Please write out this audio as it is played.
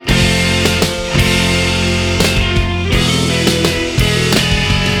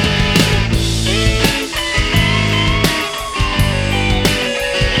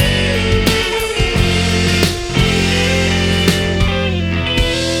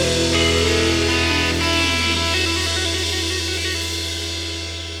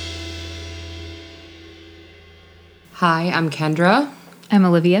Hi, I'm Kendra. I'm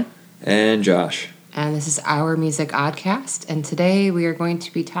Olivia. And Josh. And this is Our Music Oddcast. And today we are going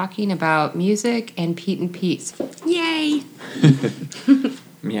to be talking about music and Pete and Pete's. Yay!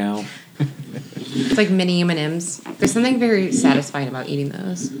 Meow. It's like mini M&Ms. There's something very satisfying about eating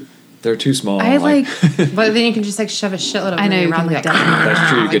those. They're too small. I like But then you can just like shove a shitload of them I know, in your you mouth. can, and like, be like, That's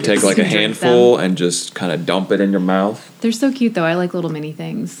true. You could take like a drink handful and just kind of dump it in your mouth. they're so cute though. I like little mini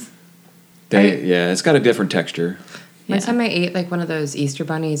things. Yeah, it's got a different texture. One Yeah. time I ate like one of those Easter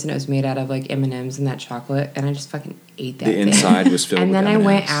bunnies and it was made out of like M&Ms and that chocolate and I just fucking ate that The thing. inside was filled And with then I M&Ms.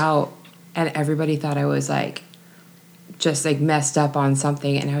 went out and everybody thought I was like just like messed up on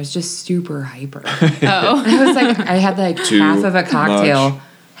something and I was just super hyper. Oh. I was like I had like Too half of a cocktail, much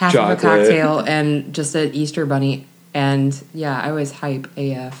half chocolate. of a cocktail and just an Easter bunny and yeah, I was hype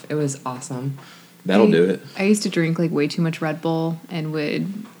AF. It was awesome. That'll do it. I used to drink like way too much Red Bull and would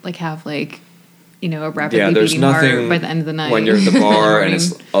like have like, you know, a rapidly Yeah, there's beating heart nothing by the end of the night. when you're at the bar and morning.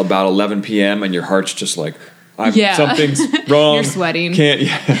 it's about 11 p.m. and your heart's just like, Yeah. something's wrong. You're sweating. Can't,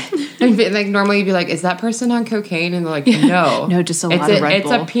 yeah. And like normally you'd be like, is that person on cocaine? And they're like, no. No, just a it's lot of Red It's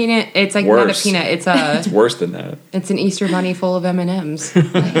Bull. a peanut. It's like Worse. not a peanut. It's It's a. worse than that. It's an Easter bunny full of M&Ms.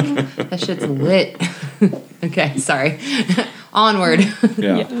 Like, that shit's lit. Okay, sorry. Onward.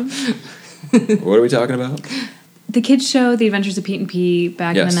 Yeah. What are we talking about? The kids show The Adventures of Pete and Pete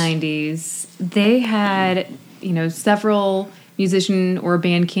back Yes. in the 90s. They had, you know, several musician or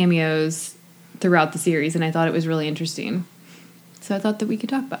band cameos throughout the series, and I thought it was really interesting. So I thought that we could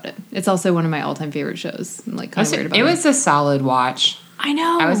talk about it. It's also one of my all-time favorite shows. I'm like kind of weird about it. It was a solid watch. I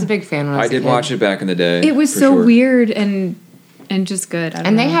know. I was a big fan when I was I a did kid. watch it back in the day. It was for so sure. weird and just good. I don't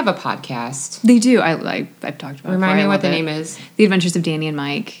And know. they have a podcast. They do. I've talked about. Remind it me before. I what love the it. name is. The Adventures of Danny and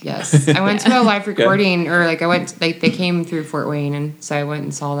Mike. Yes. I went to a live recording, or like I went, like they came through Fort Wayne, and so I went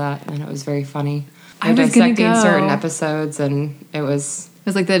and saw that, and it was very funny. I They're was gonna dissecting go. certain episodes, and it was It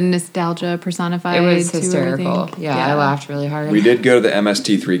was like the nostalgia personified. it was to hysterical. everything. Yeah, I laughed really hard. We did go to the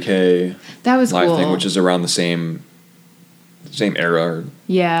MST3K That was live cool. thing, which is around the same era. Or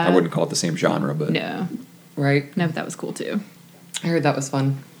Yeah. I wouldn't call it the same genre, but No. Right. No, but that was cool too. I heard that was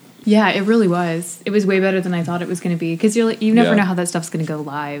fun. Yeah, it really was. It was way better than I thought it was going to be because you're like, you never Yeah. know how that stuff's going to go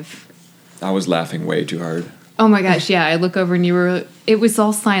live. I was laughing way too hard. Oh my gosh, yeah. I look over and it was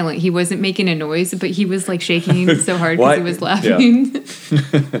all silent. He wasn't making a noise, but he was like shaking so hard because he What? was laughing.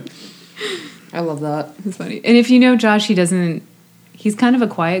 I love that. It's funny. And if you know Josh, he's kind of a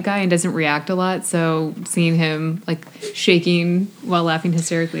quiet guy and doesn't react a lot. So seeing him like shaking while laughing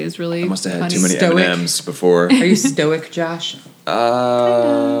hysterically is really I must have had funny. too many Stoic. M&Ms before. Are you stoic, Josh?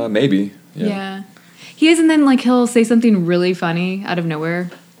 Maybe. Yeah. He is, and then like he'll say something really funny out of nowhere.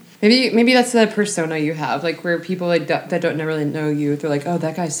 Maybe that's the persona you have, like where people like that don't really know you, they're like, oh,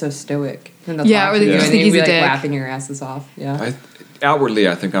 that guy's so stoic. And they'll Yeah, talk or to they you, just and think you'll he's be a like dick. laughing your asses off. Yeah. Outwardly,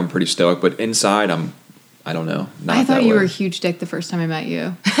 I think I'm pretty stoic, but inside, I don't know. Not I thought that you way. were a huge dick the first time I met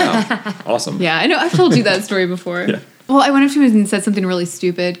you. Oh, awesome. Yeah, I know. I've told you that story before. Yeah. Well, I went up to him and said something really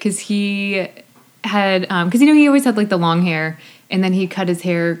stupid because he had, because you know he always had like the long hair, and then he cut his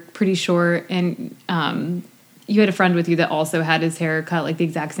hair pretty short, and you had a friend with you that also had his hair cut like the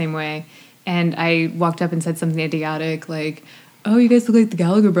exact same way, and I walked up and said something idiotic like, "Oh, you guys look like the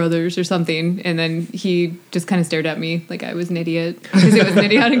Gallagher brothers" or something, and then he just kind of stared at me like I was an idiot because it was an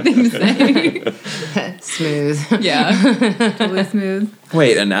idiotic thing to say. Smooth. Yeah, totally smooth.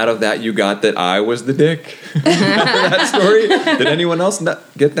 Wait, and out of that, you got that I was the dick? That story? Did anyone else not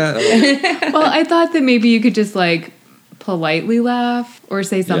get that? Well, I thought that maybe you could just like politely laugh or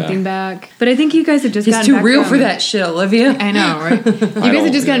say something Yeah. back. But I think you guys had just He's gotten too back real from, for that shit, Olivia. I know, right? You guys don't-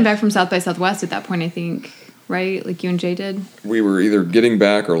 had just gotten yeah. back from South by Southwest at that point, I think, right? Like you and Jay did. We were either getting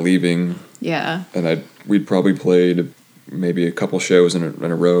back or leaving, Yeah. and we'd probably played maybe a couple shows in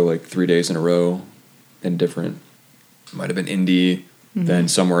a row, like 3 days in a row, in different. Might have been Indy, then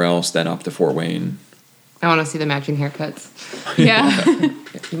somewhere else, then up to Fort Wayne. I want to see the matching haircuts. Yeah.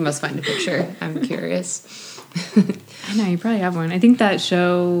 You must find a picture. I'm curious. I know, you probably have one. I think that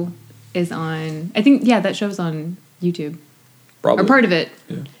show is on. That show's on YouTube. Probably. Or part of it.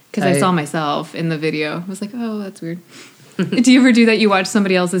 Yeah. Because I saw myself in the video. I was like, oh, that's weird. Do you ever do that? You watch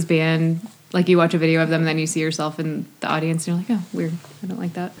somebody else's band, like you watch a video of them, and then you see yourself in the audience, and you're like, oh, weird. I don't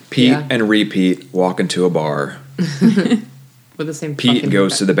like that. Pete Yeah. and repeat walk into a bar. With the same Pete fucking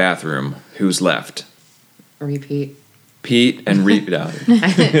goes to the bathroom. Who's left? repeat. Pete and repeat.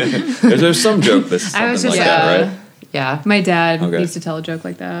 There's some joke that's something I was like just that, right? Yeah. My dad Okay. used to tell a joke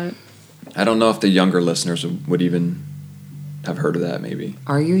like that. I don't know if the younger listeners would even have heard of that, maybe.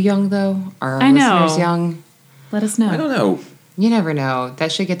 Are you young though? Are our I know. listeners young? Let us know. I don't know. You never know.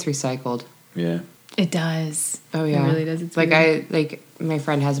 That shit gets recycled. Yeah. It does. Oh yeah, It really does. It's like weird. my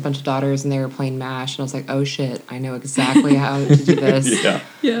friend has a bunch of daughters and they were playing MASH and I was like, oh shit, I know exactly how to do this. Yeah,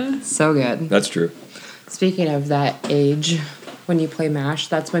 Yeah. So good. that's true. Speaking of that age, when you play MASH,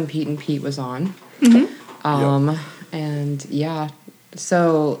 that's when Pete and Pete was on. And yeah.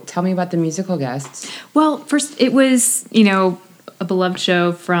 So tell me about the musical guests. Well, first, it was, a beloved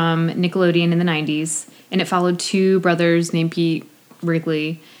show from Nickelodeon in the 90s, and it followed two brothers named Pete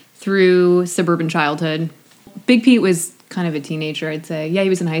Wrigley through suburban childhood. Big Pete was kind of a teenager, I'd say. Yeah, he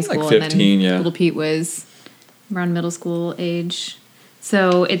was in high school. Like 15, and then yeah. Little Pete was around middle school age.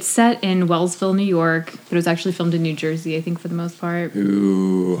 So it's set in Wellsville, New York, but it was actually filmed in New Jersey, I think, for the most part.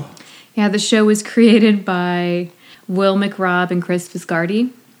 Ooh. Yeah, the show was created by Will McRobb and Chris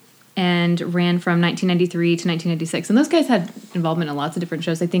Viscardi and ran from 1993 to 1996. And those guys had involvement in lots of different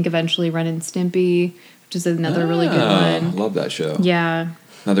shows. I think eventually Ren and Stimpy, which is another really good one. Love that show. Yeah.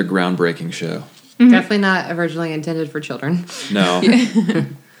 Another groundbreaking show. Definitely not originally intended for children. No.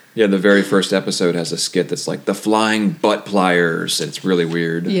 Yeah, the very first episode has a skit that's like the flying butt pliers. It's really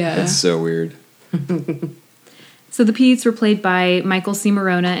weird. Yeah. It's so weird. So the Petes were played by Michael C.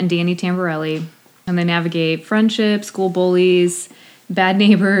 Morona and Danny Tamborelli. And they navigate friendship, school bullies, bad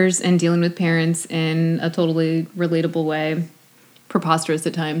neighbors, and dealing with parents in a totally relatable way. Preposterous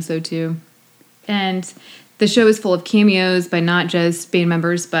at times, though, too. And the show is full of cameos by not just band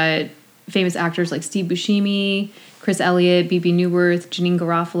members, but famous actors like Steve Buscemi, Chris Elliott, Bebe Neuwirth, Janine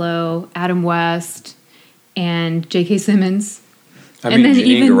Garofalo, Adam West, and J.K. Simmons. I And mean, then Janine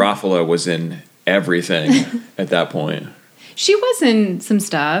even- Garofalo was in everything at that point. She was in some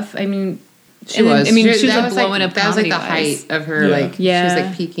stuff. I mean, She was. I mean, she was that like blowing up. That was like the comedy-wise. height of her. Yeah. Like she Yeah. was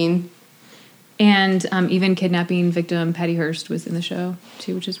like peaking. And even kidnapping victim Patty Hearst was in the show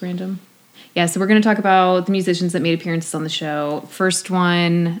too, which is random. Yeah, so we're going to talk about the musicians that made appearances on the show. First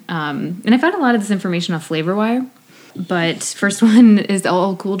one, and I found a lot of this information off Flavorwire, but first one is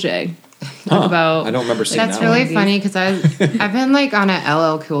LL Cool J. Talk about. I don't remember seeing That's that really one. funny because I've been like on a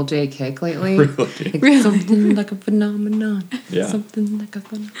LL Cool J kick lately. Really? Something like a phenomenon. Yeah. Something like a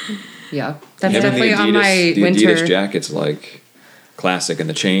phenomenon. Yeah, that's Him and definitely on my the winter. Adidas jacket's like classic, and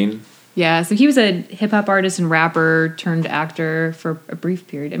the chain. Yeah, so he was a hip hop artist and rapper turned actor for a brief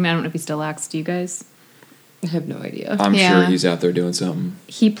period. I mean, I don't know if he still acts. Do you guys? I have no idea. I'm Yeah. sure he's out there doing something.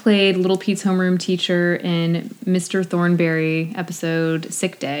 He played Little Pete's homeroom teacher in Mr. Thornberry episode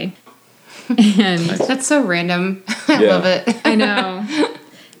Sick Day. And That's so random. I Yeah. love it. I know.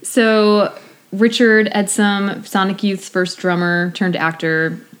 So Richard Edsum, Sonic Youth's first drummer turned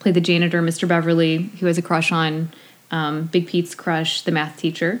actor, played the janitor, Mr. Beverly, who has a crush on Big Pete's crush, the math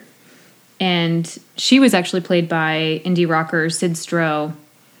teacher. And she was actually played by indie rocker Sid Stroh.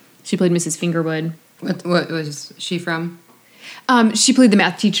 She played Mrs. Fingerwood. What was she from? She played the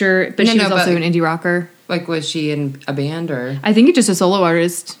math teacher, but No, she no, was also but- an indie rocker. Like, was she in a band or? I think it's just a solo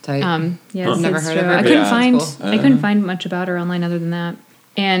artist. Type. Yeah, Huh. Sid Never heard of Stroh. her. I couldn't Yeah, find. that's cool. I couldn't find much about her online other than that.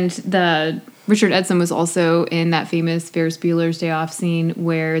 And the Richard Edsum was also in that famous Ferris Bueller's Day Off scene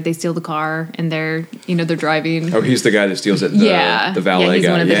where they steal the car and they're driving. Oh, he's the guy that steals it. Yeah. The valet Yeah, he's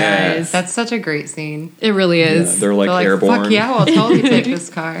guy. one of the yeah. guys. That's such a great scene. It really Yeah, is. they're like, They're airborne. Fuck yeah, we'll totally take this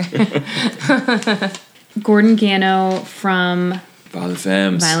car. Gordon Gano from Violent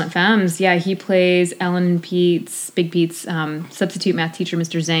Femmes. Violent Femmes. Yeah, he plays Ellen and Big Pete's substitute math teacher,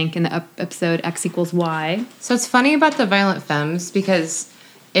 Mr. Zank, in the episode X equals Y. So it's funny about the Violent Femmes because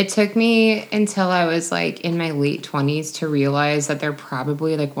it took me until I was like in my late 20s to realize that they're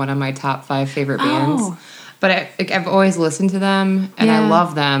probably like one of my top 5 favorite bands. Oh. But I've always listened to them and I Yeah.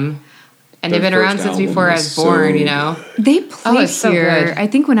 love them. And Their they've been around first since album before I was was born, so- you know? They played it's so here, good. I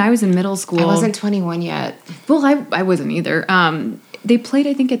think, when I was in middle school. I wasn't 21 yet. Well, I wasn't either. They played,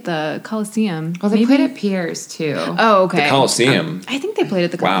 I think, at the Coliseum. Well, they Maybe? played at Pierce too. Oh, okay. The Coliseum. I think they played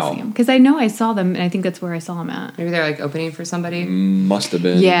at the Wow. Coliseum because I know I saw them, and I think that's where I saw them at. Maybe they're like opening for somebody. Must have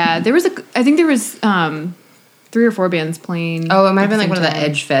been. Yeah, I think there was 3 or 4 bands playing. Oh, it might at have been the like one of the same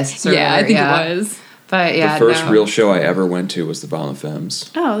time. Edge Fests. Or Yeah, I whatever, think yeah. it was. But yeah, The first no. real show I ever went to was the Violent Femmes.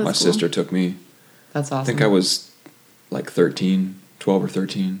 Oh, that's My cool. sister took me. That's awesome. I think I was like 12 or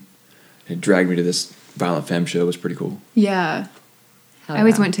 13. It dragged me to this Violent Femme show. It was pretty cool. Yeah. Hell I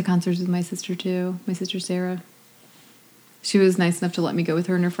always yeah. went to concerts with my sister too. My sister Sarah. She was nice enough to let me go with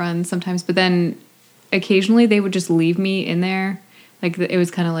her and her friends sometimes, but then occasionally they would just leave me in there. Like it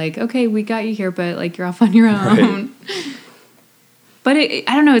was kind of like, okay, we got you here, but like you're off on your own. But I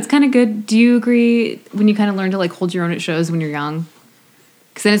don't know. It's kind of good. Do you agree when you kind of learn to like hold your own at shows when you're young?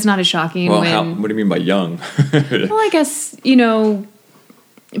 Because then it's not as shocking Well, when. what do you mean by young? Well, I guess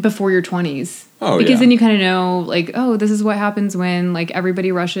before your 20s. Oh, because yeah. then you kind of know, like, oh, this is what happens when, like,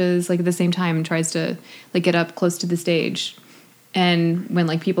 everybody rushes, like, at the same time and tries to, like, get up close to the stage. And when,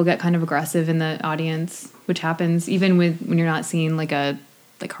 like, people get kind of aggressive in the audience, which happens even when you're not seeing, like, a,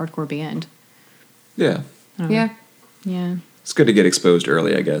 like, hardcore band. Yeah. I don't know. Yeah. Yeah. It's good to get exposed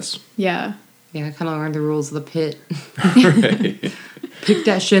early, I guess. Yeah. Yeah, I kind of learned the rules of the pit. Right. Pick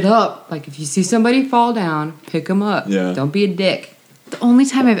that shit up. Like, if you see somebody fall down, pick them up. Yeah. Don't be a dick. The only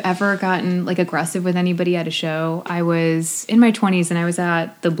time I've ever gotten, like, aggressive with anybody at a show, I was in my 20s, and I was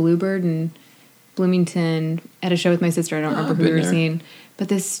at the Bluebird in Bloomington at a show with my sister. I don't remember I've who we been were there. seeing. But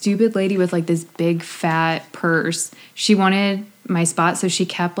this stupid lady with, like, this big, fat purse, she wanted my spot, so she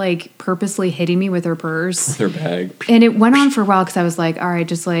kept, like, purposely hitting me with her purse. Their bag. And it went on for a while because I was like, all right,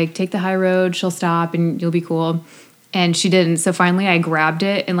 just, like, take the high road. She'll stop, and you'll be cool. And she didn't. So finally I grabbed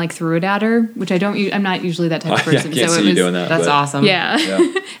it and, like, threw it at her, which I'm not usually that type of Yeah, I person. can't so see it you was, doing that. That's but- awesome. Yeah. Yeah.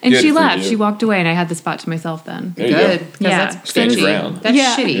 And Good she for left. you. She walked away, and I had the spot to myself then. There you Good. go. 'Cause Yeah. that's Stand your shitty. ground. That's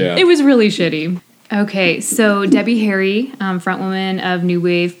Yeah. shitty. Yeah. It was really shitty. Okay, so Debbie Harry, frontwoman of new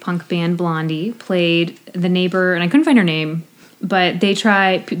wave punk band Blondie, played the neighbor, and I couldn't find her name, but the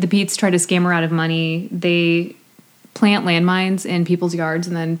Peets try to scam her out of money. They plant landmines in people's yards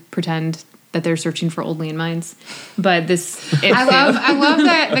and then pretend that they're searching for old landmines. But I love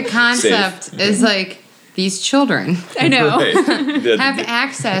that the concept is like these children I know. Right. have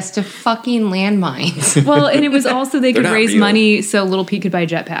access to fucking landmines. Well, and it was also they They're could not raise real. money so Little Pete could buy a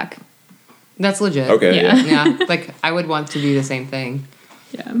jetpack. That's legit. Okay. Yeah. Yeah. Yeah, like I would want to do the same thing.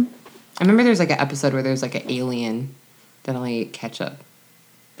 Yeah. I remember there's like an episode where there's like an alien that only ate ketchup.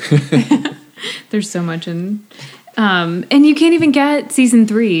 There's so much in, and you can't even get season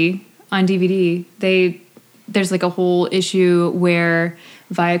 3 on DVD. There's like a whole issue where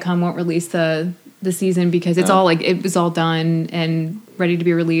Viacom won't release the season because it's all like it was all done and ready to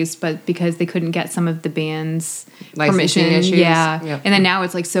be released, but because they couldn't get some of the band's Licensing permission, issues. yeah. Yep. And then now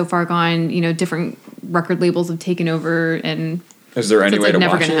it's like so far gone. You know, different record labels have taken over, and Is there so any it's way like to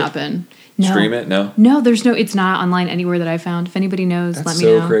never watch going to it? happen. No. Stream it? No. No, there's no. It's not online anywhere that I found. If anybody knows, That's let me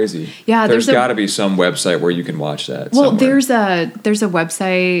so know. crazy. Yeah, there's there's a- got to be some website where you can watch that. Well, somewhere. there's a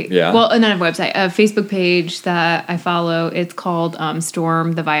website. Yeah. Well, not a website, a Facebook page that I follow. It's called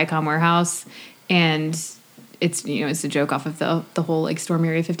Storm, the Viacom Warehouse, and it's it's a joke off of the whole like Storm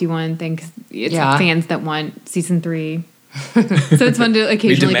Area 51 thing. 'Cause it's Yeah. fans that want season 3, so it's fun to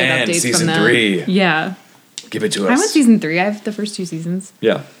occasionally get demand updates season from them. 3. Yeah, Give it to I us. want season 3. I have the first 2 seasons.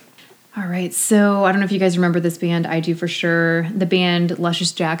 Yeah. All right, so I don't know if you guys remember this band. I do for sure. The band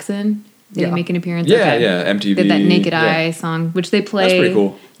Luscious Jackson. They Yeah. make an appearance. Yeah, Okay. yeah, MTV. They had that Naked yeah. Eye song, which they play pretty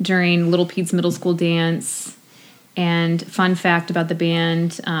cool. during Little Pete's middle school dance. And fun fact about the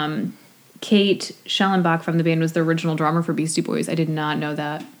band, Kate Schellenbach from the band was the original drummer for Beastie Boys. I did not know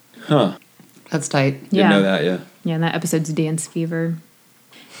that. Huh. That's tight. Didn't know that, yeah. Yeah, and that episode's Dance Fever.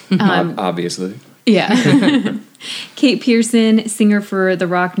 Obviously. Yeah. Kate Pearson, singer for the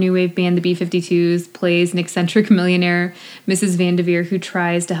rock new wave band the B-52s, plays an eccentric millionaire, Mrs. Vanderveer, who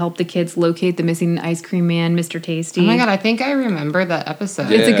tries to help the kids locate the missing ice cream man, Mr. Tasty. Oh my god, I think I remember that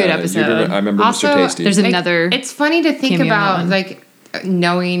episode. It's a good Yeah, episode. I remember Also, Mr. Tasty. there's another It's funny to think cameo on that about one. like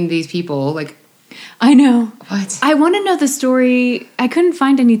knowing these people. Like I know. what? I want to know the story. I couldn't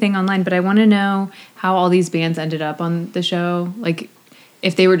find anything online, but I want to know how all these bands ended up on the show. Like,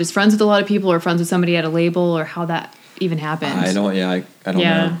 if they were just friends with a lot of people or friends with somebody at a label or how that even happened. I don't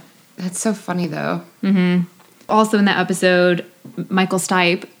Yeah. know. That's so funny though. Also in that episode, Michael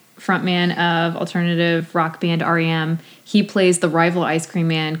Stipe, frontman of alternative rock band REM, he plays the rival ice cream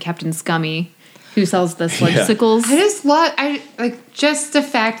man, Captain Scummy, who sells the sludge Yeah. sickles. I just love just the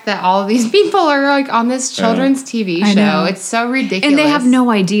fact that all of these people are like on this children's TV I know. show. It's so ridiculous. And they have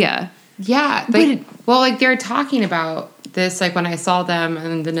no idea. Yeah, like they're talking about this like when I saw them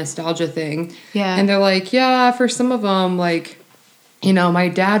and the nostalgia thing. Yeah. And they're like, yeah, for some of them, like, my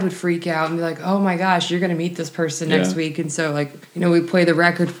dad would freak out and be like, oh my gosh, you're gonna meet this person next Yeah. week, and so like, we play the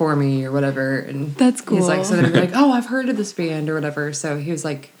record for me or whatever, and That's He's like, cool. so they'd be like, oh, I've heard of this band or whatever. So he was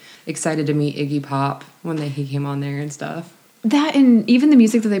like excited to meet Iggy Pop when he came on there and stuff. That and even the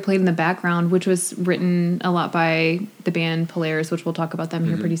music that they played in the background, which was written a lot by the band Polaris, which we'll talk about them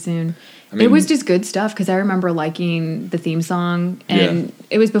here pretty soon. I mean- it was just good stuff because I remember liking the theme song, and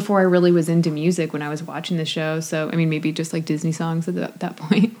it was before I really was into music when I was watching the show. So I mean, maybe just like Disney songs at that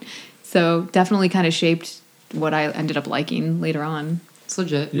point. So definitely kind of shaped what I ended up liking later on. It's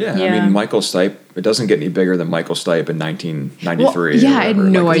legit. Yeah, I Yeah. mean, Michael Stipe, it doesn't get any bigger than Michael Stipe in 1993. Well, yeah, or I had whatever.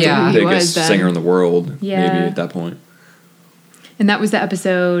 no like, idea who the he was biggest then. singer in the world, Yeah. maybe at that point. And that was the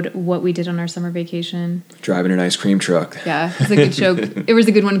episode, What We Did on Our Summer Vacation. Driving an ice cream truck. Yeah, it's a good show. It was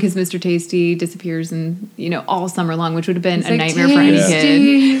a good one because Mr. Tasty disappears and, all summer long, which would have been It's a like, nightmare for any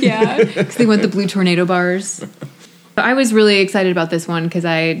Tasty. kid. Yeah, because they went the Blue Tornado bars. But I was really excited about this one because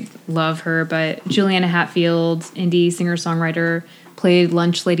I love her. But Juliana Hatfield, indie singer-songwriter, played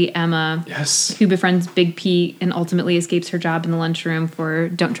lunch lady Emma, Yes. who befriends Big Pete and ultimately escapes her job in the lunchroom for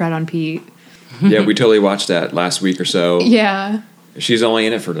Don't Tread on Pete. Yeah, we totally watched that last week or so. Yeah. She's only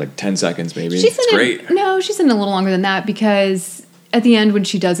in it for like 10 seconds, maybe. She's It's in great. It, no, she's in it a little longer than that because at the end when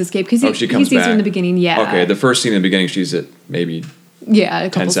she does escape, because She he comes sees back. her in the beginning, yeah. Okay, the first scene in the beginning, she's at maybe a couple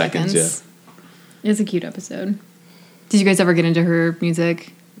 10 seconds, seconds. It's a cute episode. Did you guys ever get into her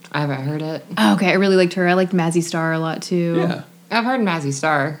music? I haven't heard it. Oh, okay, I really liked her. I liked Mazzy Star a lot too. Yeah. I've heard Mazzy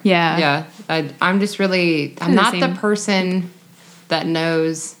Star. Yeah. Yeah. I'm just really, I'm Kinda not the the same. person that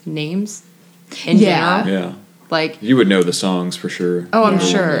knows names in Yeah. general. Yeah. Like, You would know the songs for sure. oh, I'm Yeah.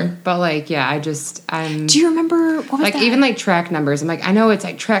 sure. But like, yeah, I'm Do you remember what was like that? even like track numbers. I'm like, I know it's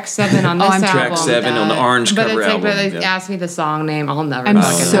like track 7 on this I'm album. Track 7 on the orange but cover it's like, album. but they Yeah. ask me the song name, I'll never. I'm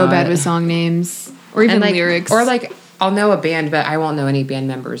fucking so know bad it. with song names or even And like lyrics. or like I'll know a band, but I won't know any band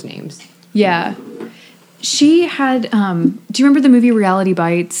members' names. Yeah. She had, do you remember the movie Reality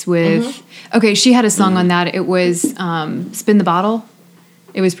Bites with, Mm-hmm. okay, she had a song on that. It was Spin the Bottle.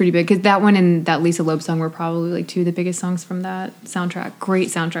 It was pretty big because that one and that Lisa Loeb song were probably like 2 of the biggest songs from that soundtrack. Great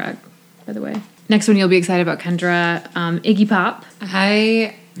soundtrack, by the way. Next one you'll be excited about, Kendra. Iggy Pop.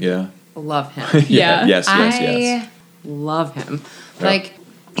 I Yeah. love him. Yeah. Yes, yes, I yes. love him. Yeah. Like,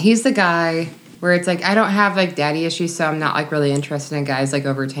 he's the guy where it's like, I don't have like daddy issues, so I'm not like really interested in guys like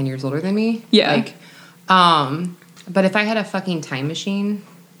over 10 years older than me. Yeah. Like, but if I had a fucking time machine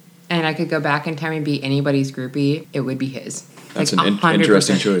and I could go back in time and be anybody's groupie, it would be his. That's Like, an 100%.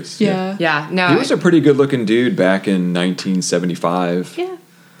 interesting choice. Yeah, no. He was a pretty good looking dude back in 1975. Yeah.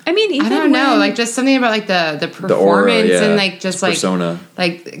 I mean, even I don't know, when- like just something about like the The performance aura, yeah. and like just His like persona.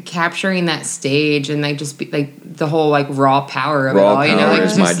 like capturing that stage and like just be, like the whole like raw power of it Raw all. You know, Power like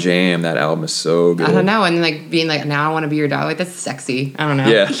is my just, jam. That album is so good. I don't know, and then like being like now I want to be your dog. Like that's sexy. I don't know.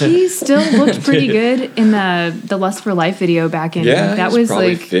 Yeah. he still looked pretty good in the Lust for Life video back in, Yeah, that he's was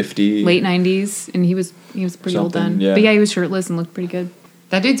probably like 50. late 90s and he was pretty old Something, then. yeah. But yeah, he was shirtless and looked pretty good.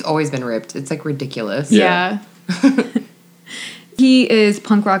 That dude's always been ripped. It's like ridiculous. Yeah. He is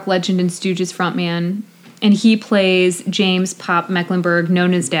punk rock legend and Stooges frontman, and he plays James Pop Mecklenburg,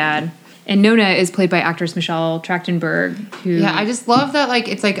 Nona's dad. And Nona is played by actress Michelle Trachtenberg, who Yeah, I just love that. Like,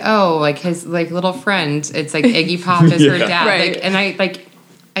 it's like, oh, like his like little friend. It's like Iggy Pop is her Yeah. dad. Right. Like,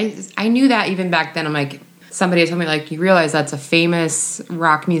 and I knew that even back then. I'm like, somebody told me like, you realize that's a famous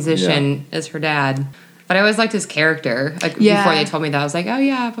rock musician is her dad. But I always liked his character. Like Yeah. before they told me that, I was like, oh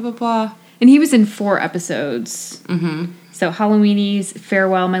yeah, blah blah blah. and he was in 4 episodes. Mm-hmm. So Halloweenies,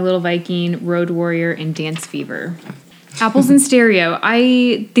 Farewell, My Little Viking, Road Warrior, and Dance Fever. Apples in Stereo.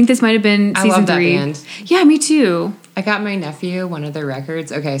 I think this might have been I season love that 3. band. Yeah, me too. I got my nephew one of their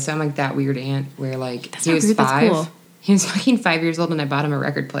records. Okay, so I'm like that weird aunt where like That's he not was weird, that's 5. cool. He was fucking 5 years old, and I bought him a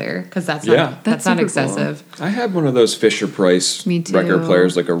record player because that's Yeah. not that's not That's super cool. excessive. I had one of those Fisher Price Me too. record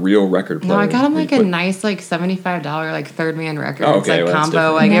players, like a real record player. No, I got him where like you a put- nice like $75 like Third Man Records Oh, okay, like well, that's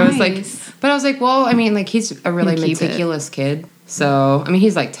combo. different. Like it was like, Nice. but I was like, well, I mean, like he's a really You keep it. meticulous kid. So I mean,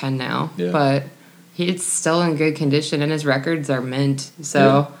 he's like 10 now, Yeah. but he's still in good condition, and his records are mint.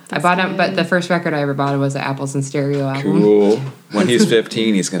 So I bought him, but good. the first record I ever bought was the Apples and Stereo album. Cool. When he's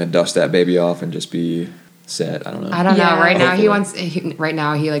 15, he's gonna dust that baby off and just be set. I don't know. I don't Yeah. know. Right now, Hopefully. right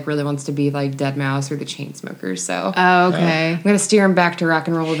now he like really wants to be like Dead Mouse or the Chainsmokers. So Oh, okay. I'm gonna steer him back to rock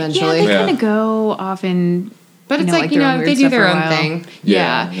and roll Yeah, eventually. they Yeah. kind of go off and. But it's like, their own they weird do stuff their for a own while. thing.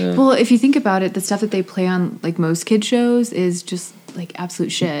 Yeah. Yeah. Well, if you think about it, the stuff that they play on like most kid shows is just like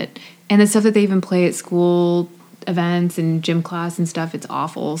absolute shit. And the stuff that they even play at school events and gym class and stuff, it's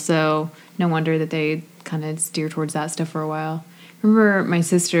awful. So no wonder that they kind of steer towards that stuff for a while. Remember my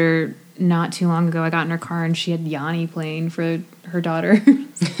sister not too long ago, I got in her car and she had Yanni playing for her daughter.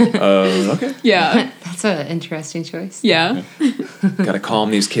 Okay. Yeah. That's an interesting choice. Yeah. Gotta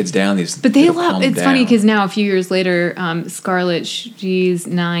calm these kids down. But they gotta love. calm It's them funny down. because now a few years later, Scarlett, she's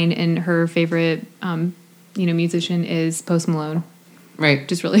 9, and her favorite, musician is Post Malone. Right.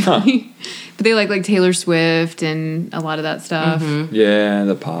 Just really funny. But they like Taylor Swift and a lot of that stuff. Yeah,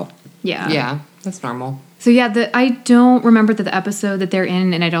 the pop. Yeah. Yeah, that's normal. So yeah, I don't remember the episode that they're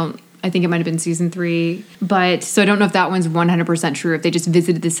in, and I think it might have been season 3. But so I don't know if that one's 100% true, if they just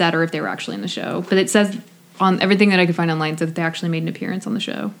visited the set or if they were actually in the show. But it says on everything that I could find online that they actually made an appearance on the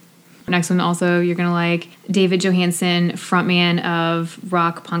show. next one also you're going to like. David Johansen, frontman of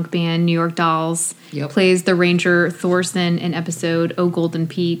rock punk band New York Dolls, plays the Ranger Thorson in episode Oh Golden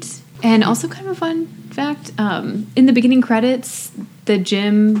Pete. And also kind of a fun fact, in the beginning credits, the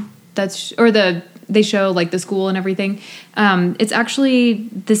gym they show like the school and everything. It's actually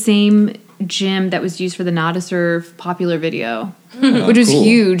the same gym that was used for the Not to Serve popular video, which was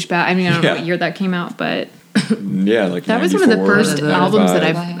huge. But I mean, I don't know what year that came out, but yeah, like that was one of the first albums that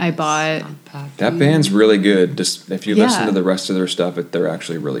I bought. That band's really good. Just if you listen to the rest of their stuff, they're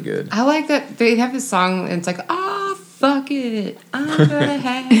actually really good. I like that they have this song. And it's like, fuck it, I'm gonna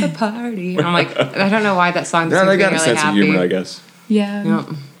have a party. And I'm like, I don't know why that song. Yeah, they got a really sense happy. of humor, I guess. Yeah.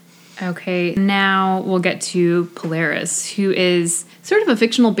 Okay, now we'll get to Polaris, who is sort of a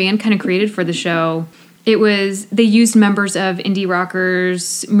fictional band kind of created for the show. They used members of indie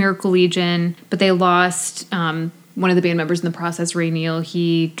rockers, Miracle Legion, but they lost one of the band members in the process, Ray Neal.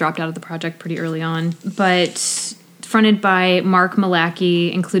 He dropped out of the project pretty early on. But fronted by Mark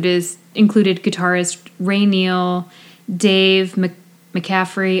Malachy, included guitarist Ray Neal, Dave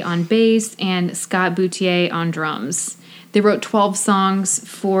McCaffrey on bass, and Scott Boutier on drums. They wrote 12 songs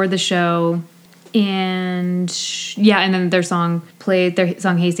for the show, and then their song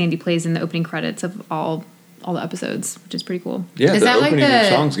Hey Sandy plays in the opening credits of all the episodes, which is pretty cool. Yeah, the opening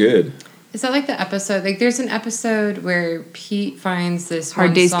song's good. Is that like the episode? Like, there's an episode where Pete finds this Hard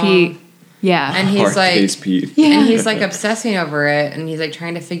one Day's song, Pete. Yeah. And he's Hard Day's Pete. And he's like obsessing over it, and he's like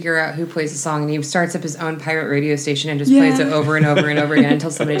trying to figure out who plays the song, and he starts up his own pirate radio station and just plays it over and over and over again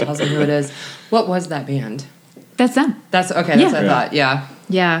until somebody tells him who it is. What was that band? That's them. That's okay. That's what I thought. Yeah.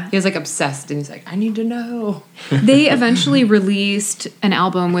 Yeah. He was like obsessed, and he's like, I need to know. They eventually released an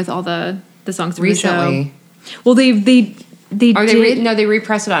album with all the songs from recently. The show. Well, they they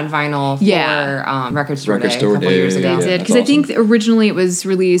repressed it on vinyl for Record Store Day a couple years ago. They did, because I think originally it was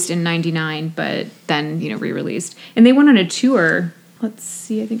released in '99, but then re-released, and they went on a tour. Let's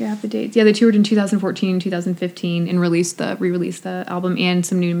see, I think I have the dates. Yeah, they toured in 2014, 2015, and re-released the album and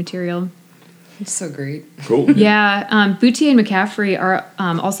some new material. It's so great. Cool. Yeah, Boutier and McCaffrey are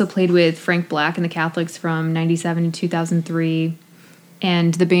also played with Frank Black and the Catholics from '97 to 2003,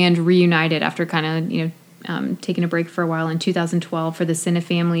 and the band reunited after kind of taking a break for a while in 2012 for the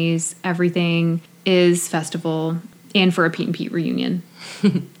Cinefamilies Everything Is Festival and for a Pete and Pete reunion.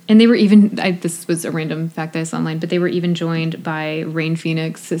 And they were even, this was a random fact that I saw online, but they were even joined by Rain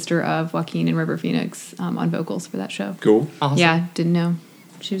Phoenix, sister of Joaquin and River Phoenix, on vocals for that show. Cool. Awesome. Yeah, didn't know.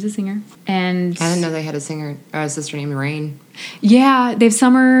 She was a singer. And I didn't know they had a singer or a sister named Rain. Yeah, they have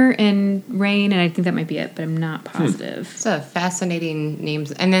Summer and Rain, and I think that might be it, but I'm not positive. It's a fascinating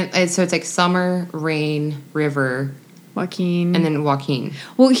names. And then so it's like Summer, Rain, River, Joaquin. and then Joaquin.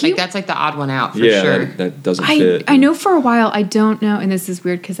 Well, that's like the odd one out for sure. That doesn't fit. I know for a while, I don't know, and this is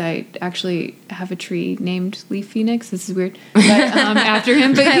weird because I actually have a tree named Leaf Phoenix. This is weird. But, after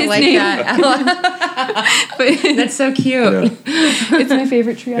him, but I his like name, that. but That's so cute. it's my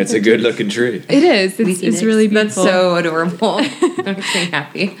favorite tree. It's a good looking tree. It is. It's really beautiful. That's so adorable. I'm just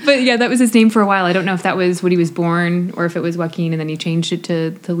happy. But yeah, that was his name for a while. I don't know if that was when he was born or if it was Joaquin and then he changed it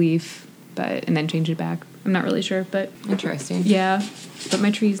to Leaf, and then changed it back. I'm not really sure, but Interesting. yeah. But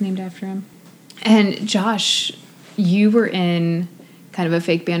my tree is named after him. And Josh, you were in kind of a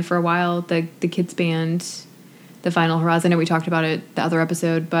fake band for a while, the kids band, the Final Horizon. I know we talked about it the other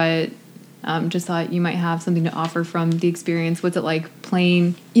episode, but just thought you might have something to offer from the experience. What's it like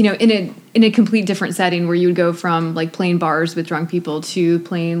playing, in a complete different setting where you would go from like playing bars with drunk people to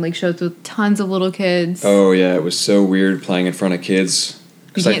playing like shows with tons of little kids? Oh yeah, it was so weird playing in front of kids.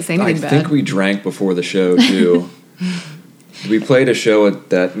 You can't say anything bad. I think we drank before the show too. We played a show at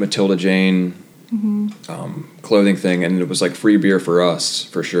that Matilda Jane clothing thing, and it was like free beer for us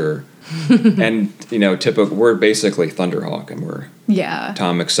for sure. And we're basically Thunderhawk, and we're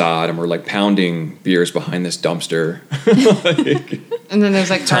Tom McSod, and we're like pounding beers behind this dumpster. And then there's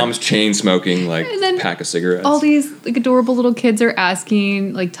like Tom's chain smoking pack of cigarettes. All these like adorable little kids are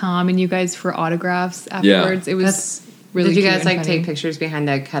asking like Tom and you guys for autographs afterwards. Yeah. It was really Did you cute guys and like funny. take pictures behind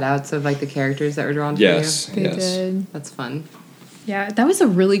the cutouts of like the characters that were drawn for Yes, you? They did. That's fun. Yeah, that was a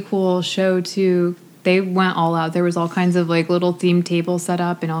really cool show too. They went all out. There was all kinds of like little themed tables set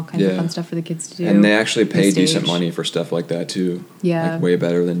up and all kinds of fun stuff for the kids to do. And they actually The pay decent stage. money for stuff like that too. Yeah. Like way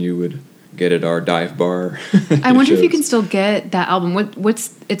better than you would get at our dive bar. I wonder if you can still get that album.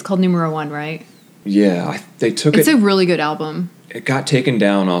 It's called Numero One, right? Yeah, they took It's a really good album. It got taken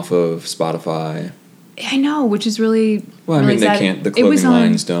down off of Spotify. I know, which is really Well, I really mean, they sad. can't. The It was clothing on-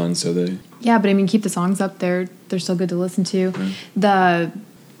 line's done, so they. Yeah, but I mean, keep the songs up. They're still good to listen to.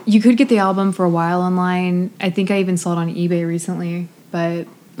 You could get the album for a while online. I think I even saw it on eBay recently, but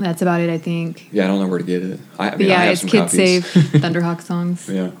That's about it, I think. Yeah, I don't know where to get it. I But yeah, I have it's some Kid copies. Safe, Thunderhawk songs.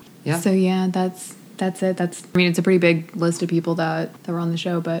 Yeah. Yeah. So yeah, that's it. I mean, it's a pretty big list of people that were on the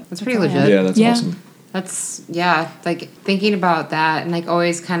show, but That's pretty all I have. legit. Yeah, that's awesome. That's, yeah, like thinking about that and like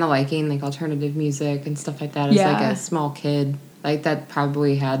always kind of liking like alternative music and stuff like that as like Yeah. a small kid. Like that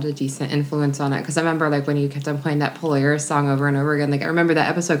probably had a decent influence on it. Because I remember like when you kept on playing that Polaris song over and over again. Like I remember that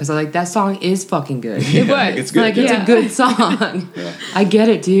episode because I was like, that song is fucking good. It was. It's good. Like yeah. it's a good song. Yeah. I get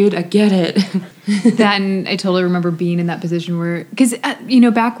it, dude. I get it. That, and I totally remember being in that position where, because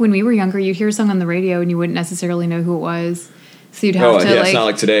back when we were younger, you'd hear a song on the radio and you wouldn't necessarily know who it was. So you'd have to yeah, it's not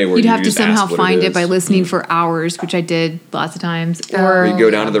like today where you'd you have to just somehow ask what find it it by is. listening for hours, which I did lots of times. Or Or you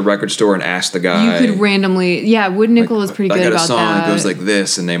go down to the record store and ask the guy. you could randomly, Wood Nickel was pretty good I got about a song that. that goes like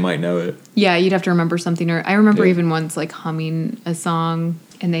this, and they might know it. Yeah, you'd have to remember something. Or I remember Yeah. even once like humming a song,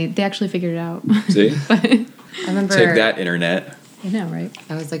 and they actually figured it out. See, I remember. take that, internet. I know, right?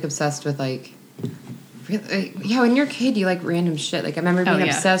 I was like obsessed with like. Yeah, when you're a kid, you like random shit. Like I remember being Oh,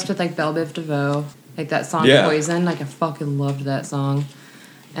 yeah. obsessed with like Belle Biv DeVoe, like that song Yeah. Poison. Like I fucking loved that song.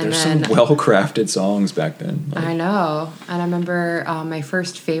 And There's then some well-crafted songs back then. Like, I know, and I remember my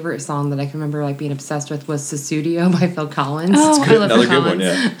first favorite song that I can remember like being obsessed with was "Sussudio" by Phil Collins. Oh, I love another Phil good one,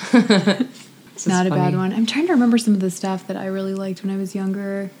 Collins. yeah. It's Not a funny. bad one. I'm trying to remember some of the stuff that I really liked when I was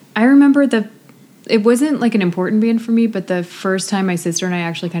younger. I remember it wasn't like an important band for me, but the first time my sister and I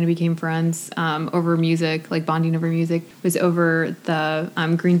actually kind of became friends over music, like bonding over music, was over the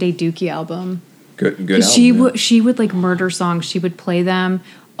Green Day Dookie album. Good Because album. she would like murder songs. She would play them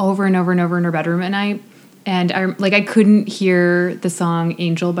over and over and over in her bedroom at night. And I couldn't hear the song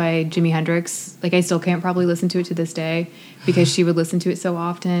Angel by Jimi Hendrix. Like I still can't probably listen to it to this day because she would listen to it so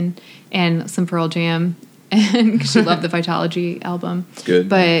often. And some Pearl Jam. And 'cause she loved the Vitalogy album. It's good.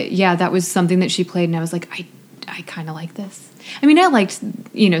 But yeah, that was something that she played and I was like, I kind of like this. I mean, I liked, some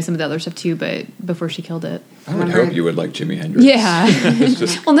of the other stuff too, but before she killed it. I would Remember- hope you would like Jimi Hendrix. Yeah. It's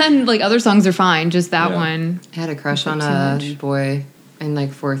just Well, then like other songs are fine. Just that Yeah. one. I had a crush on So a much. boy in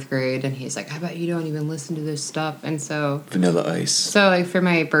like 4th grade, and he's like, "I bet you don't even listen to this stuff." And so Vanilla Ice. like for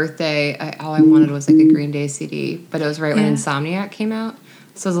my birthday, all I wanted was like a Green Day CD, but it was right when Yeah. Insomniac came out,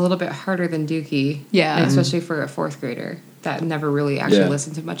 so it was a little bit harder than Dookie. Yeah. and especially for a 4th grader that never really actually Yeah.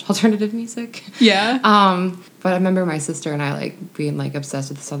 listened to much alternative music. Yeah. But I remember my sister and I like being like obsessed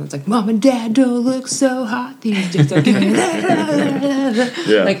with the song that's like, "Mom and Dad don't look so hot these days."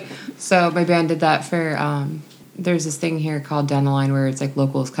 Yeah. Like, so my band did that for. There's this thing here called Down the Line where it's like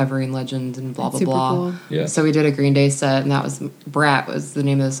locals covering legends and blah blah Super blah. cool. Yeah. So we did a Green Day set, and that was Brat was the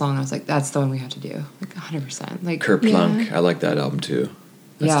name of the song. I was like, that's the one we have to do, like 100%. Like, Kerplunk. I like that album too.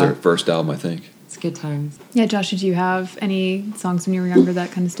 That's Yeah. their first album, I think. it's good times. Yeah, Josh, did you have any songs when you were younger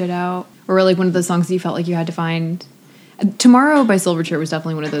that kind of stood out? Or like one of the songs that you felt like you had to find? Tomorrow by Silverchair was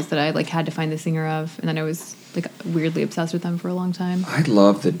definitely one of those that I like had to find the singer of, and then I was like weirdly obsessed with them for a long time. I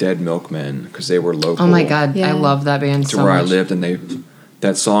love the Dead Milkmen because they were local. Oh my god, Yeah. I love that band To so where much. I lived, and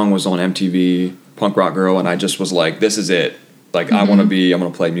that song was on MTV, Punk Rock Girl, and I just was like, this is it. Like, Mm-hmm. I'm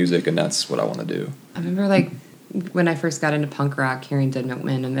going to play music, and that's what I want to do. I remember like when I first got into punk rock, hearing Dead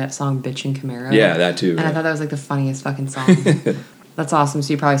Milkmen and that song "Bitch and Camaro." Yeah, that too. And I yeah. thought that was like the funniest fucking song. That's awesome.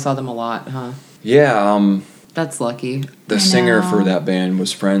 So you probably saw them a lot, huh? Yeah, That's lucky. the I singer for know. that band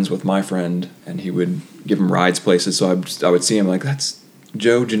was friends with my friend, and he would give him rides places. So I would see him like, that's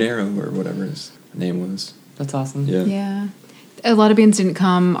Joe Gennaro or whatever his name was. That's awesome. Yeah. Yeah. A lot of bands didn't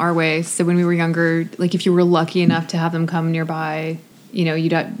come our way. So when we were younger, like if you were lucky enough to have them come nearby,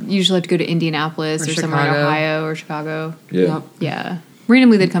 you'd usually have to go to Indianapolis Or or somewhere in Chicago. Ohio or Chicago. Yeah. Yep. Yeah.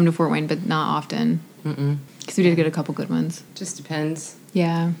 Randomly they'd come to Fort Wayne, but not often. Because we did get a couple good ones. Just depends.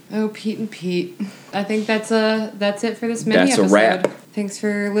 Yeah. Oh, Pete and Pete. I think that's it for this mini That's a episode. wrap. Thanks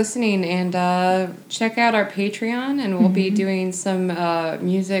for listening, and check out our Patreon, and we'll be doing some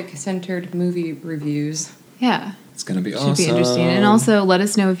music-centered movie reviews. Yeah. It's going to be Should awesome. be interesting. And also let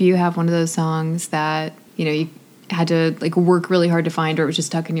us know if you have one of those songs that, you had to like work really hard to find or it was just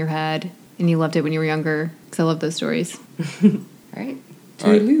stuck in your head and you loved it when you were younger. Because I love those stories. All right.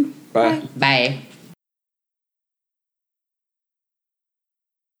 All right. Bye. Bye.